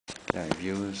G'day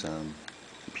viewers,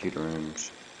 computer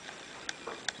room's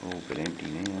all a bit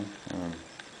empty now.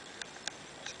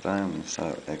 So today I'm going to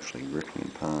start actually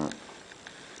ripping apart,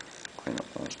 clean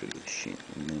up the last bit of the shit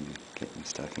and then getting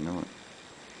stuck in on it.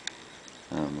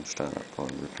 We'll start up by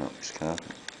ripping up this carpet.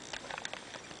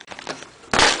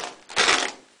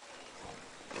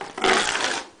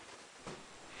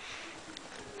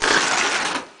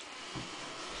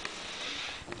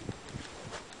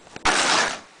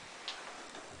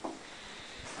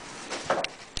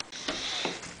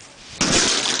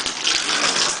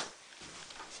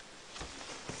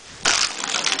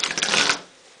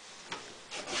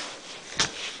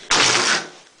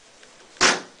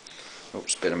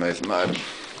 Oops, better move the motor.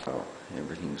 Oh,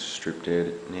 everything's stripped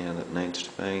out now that needs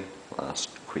to be. Last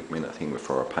quick minute thing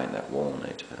before I paint that wall, I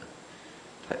need to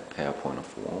take the power point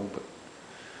off the wall, but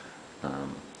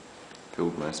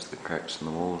filled most of the cracks in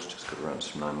the walls, just got to run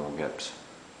some no more gaps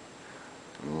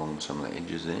along some of the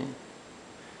edges there.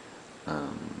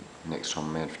 Next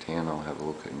time I'm out of town I'll have a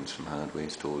look at some hardware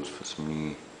stores for some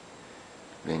new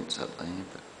vents up there,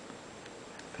 but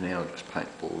for now I'll just paint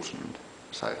the walls and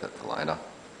save that for later.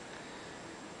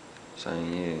 So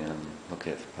yeah, look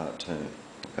out for part 2. I'll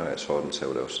go outside and see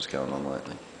what else is going on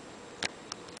lately.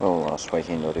 Well, last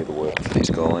weekend I did a work for this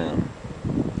guy,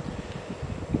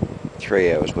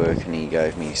 3 hours work, and he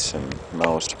gave me some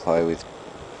mowers to play with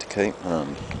to keep.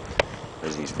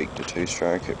 There's his Victor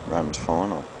 2-stroke, it runs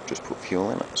fine, I'll just put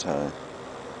fuel in it, so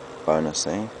bonus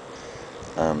there.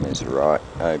 There's a right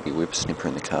OB whip snipper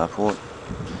in the carport.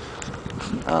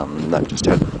 That just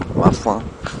had a muffler.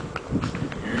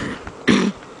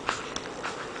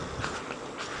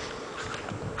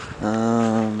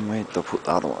 Where did I put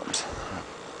the other ones?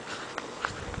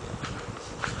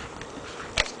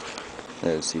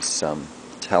 There's this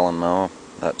Talon mower,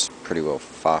 that's pretty well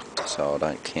fucked, so I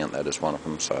don't count that as one of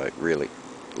them, so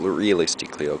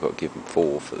realistically I've got to give him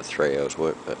 4 for the 3 hours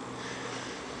work, but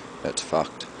that's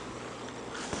fucked.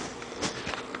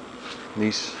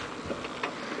 This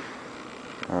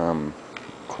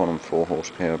Quantum 4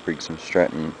 horsepower Briggs &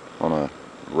 Stratton on a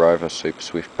Rover Super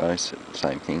Swift base,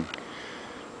 same thing.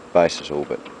 Base is all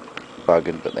but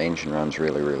buggered, but the engine runs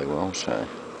really well, so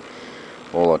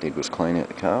all I did was clean out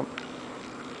the carb.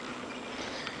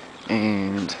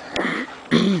 And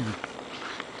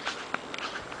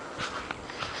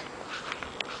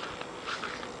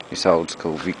this old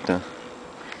school Victor,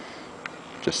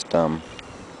 just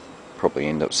probably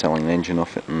end up selling the engine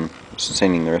off it and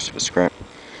sending the rest of it scrap,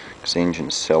 because the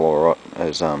engines sell alright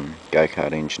as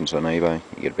go-kart engines on eBay.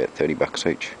 You get about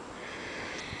 $30 each.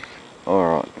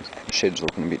 Alright, the shed's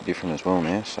looking a bit different as well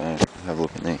now, so have a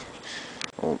look in there.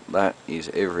 Well, that is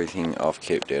everything I've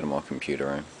kept out of my computer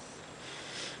room.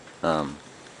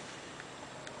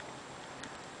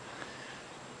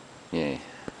 Yeah,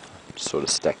 sort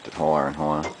of stacked it higher and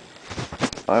higher.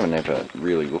 I haven't ever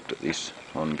really looked at this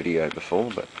on video before,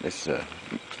 but this is a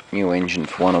new engine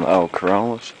for one of the old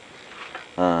Corollas.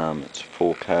 It's a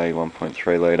 4K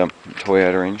 1.3 litre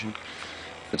Toyota engine.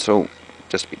 It's all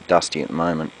just a bit dusty at the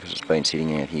moment because it's been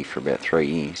sitting out here for about 3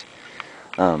 years.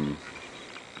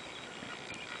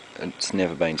 It's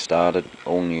never been started,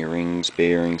 all new rings,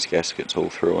 bearings, gaskets all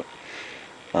through it.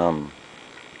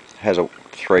 Has a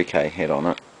 3K head on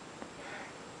it,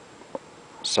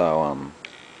 so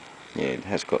yeah, it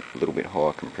has got a little bit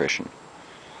higher compression.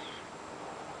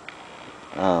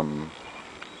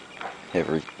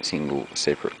 Every single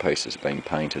separate piece has been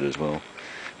painted as well.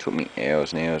 Took me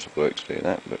hours and hours of work to do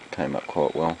that, but it came up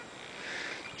quite well.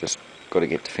 Just got to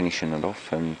get to finishing it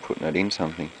off and putting it in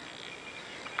something.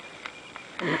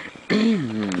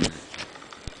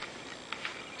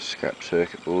 Scrap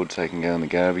circuit boards, they can go in the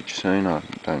garbage soon. I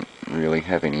don't really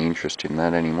have any interest in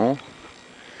that anymore.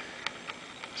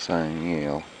 So yeah,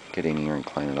 I'll get in here and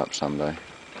clean it up someday.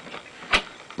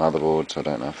 Motherboards, I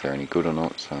don't know if they're any good or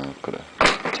not, so I've got to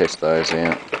test those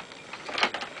out.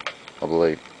 I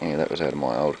believe, yeah, that was out of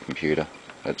my old computer.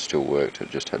 It still worked, it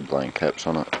just had blank caps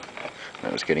on it.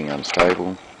 That was getting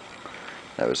unstable.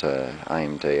 That was a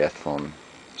AMD Athlon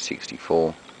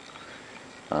 64,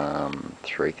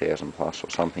 3000 plus or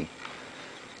something.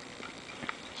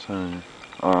 So,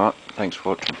 alright, thanks for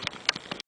watching.